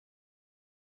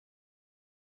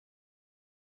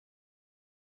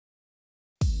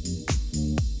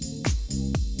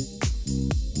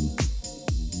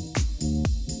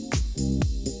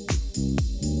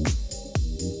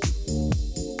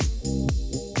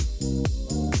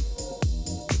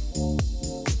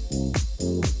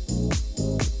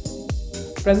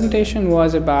Presentation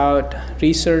was about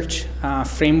research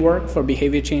framework for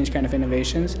behavior change kind of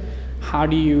innovations. How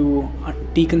do you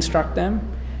deconstruct them?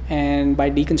 And by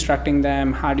deconstructing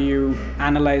them, how do you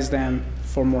analyze them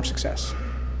for more success?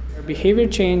 Behavior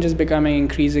change is becoming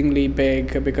increasingly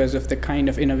big because of the kind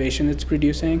of innovation it's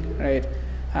producing, right?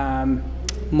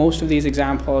 Most of these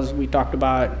examples we talked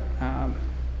about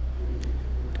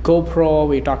GoPro,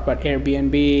 we talked about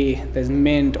Airbnb, there's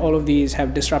Mint, all of these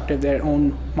have disrupted their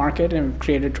own market and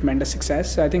created tremendous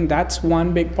success. So I think that's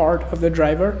one big part of the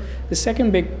driver. The second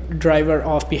big driver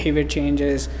of behavior change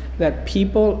is that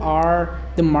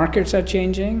the markets are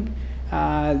changing,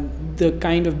 the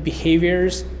kind of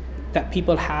behaviors that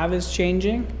people have is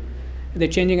changing. They're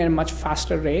changing at a much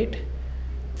faster rate.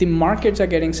 The markets are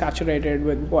getting saturated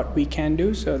with what we can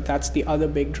do, so that's the other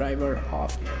big driver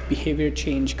of behavior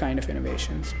change kind of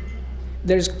innovations.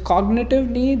 There's cognitive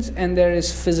needs and there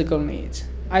is physical needs.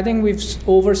 I think we've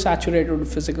oversaturated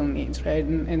with physical needs, right?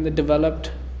 In the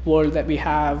developed world that we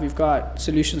have, we've got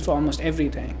solutions for almost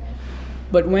everything.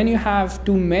 But when you have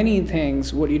too many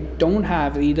things, what you don't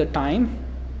have is either time,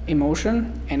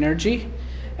 emotion, energy,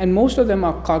 and most of them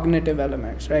are cognitive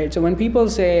elements, right? So when people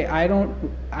say,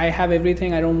 I have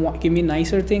everything, give me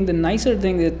nicer thing, the nicer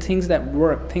thing are things that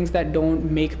work, things that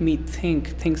don't make me think,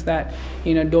 things that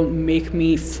don't make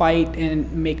me fight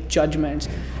and make judgments.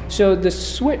 So the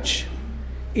switch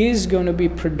is going to be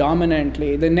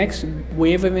predominantly, the next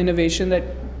wave of innovation that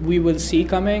we will see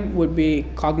coming would be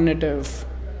cognitive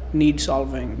need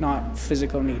solving, not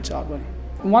physical need solving.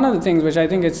 One of the things which I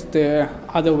think it's the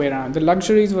other way around, the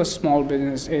luxuries of a small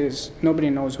business is nobody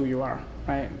knows who you are,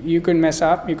 right? You could mess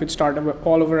up, you could start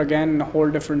all over again in a whole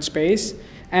different space,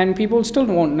 and people still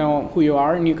won't know who you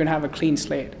are, and you can have a clean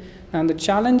slate. Now the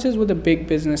challenges with the big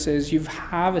businesses, you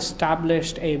have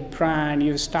established a brand,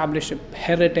 you've established a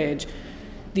heritage.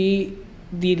 The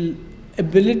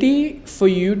ability for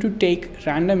you to take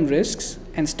random risks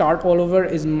and start all over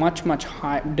is much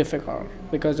difficult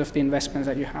because of the investments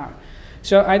that you have.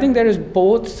 So I think there is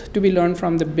both to be learned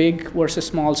from the big versus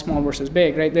small versus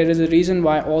big, right? There is a reason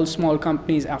why all small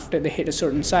companies, after they hit a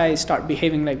certain size, start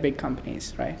behaving like big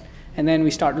companies, right? And then we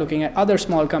start looking at other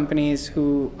small companies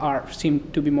who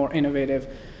seem to be more innovative.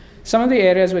 Some of the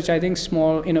areas which I think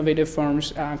small innovative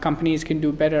firms, companies can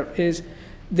do better is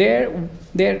their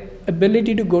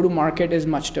ability to go to market is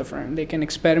much different. They can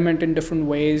experiment in different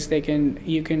ways.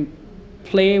 You can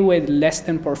play with less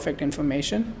than perfect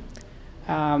information.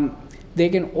 They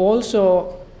can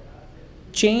also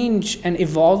change and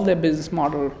evolve their business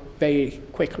model very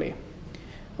quickly.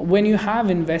 When you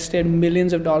have invested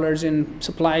millions of dollars in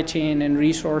supply chain and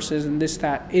resources and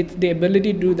the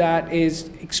ability to do that is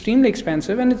extremely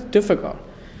expensive and it's difficult.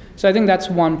 So I think that's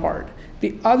one part.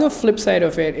 The other flip side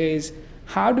of it is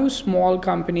how do small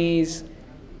companies,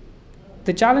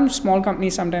 the challenge small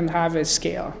companies sometimes have is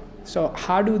scale. So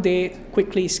how do they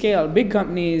quickly scale? Big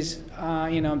companies,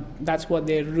 that's what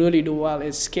they really do well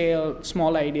is scale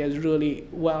small ideas really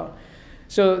well.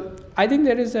 So I think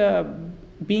there is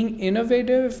being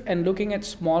innovative and looking at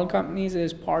small companies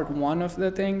is part one of the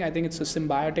thing. I think it's a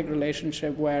symbiotic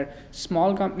relationship where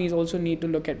small companies also need to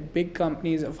look at big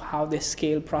companies of how they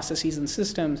scale processes and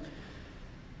systems.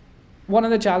 One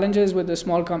of the challenges with the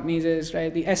small companies is,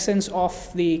 right, the essence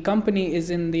of the company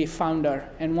is in the founder.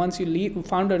 And once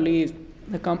founder leaves,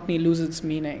 the company loses its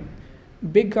meaning.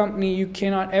 Big company, you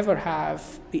cannot ever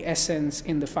have the essence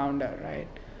in the founder, right?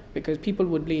 Because people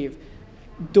would leave.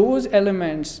 Those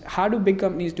elements, how do big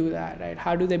companies do that, right?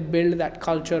 How do they build that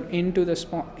culture into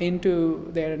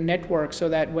their network so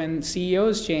that when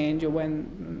CEOs change or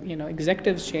when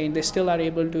executives change, they still are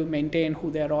able to maintain who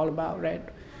they're all about, right?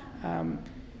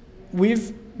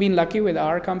 We've been lucky with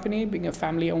our company, being a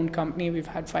family-owned company. We've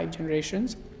had 5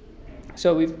 generations.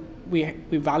 So we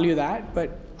value that.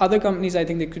 But other companies, I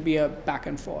think there could be a back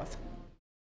and forth.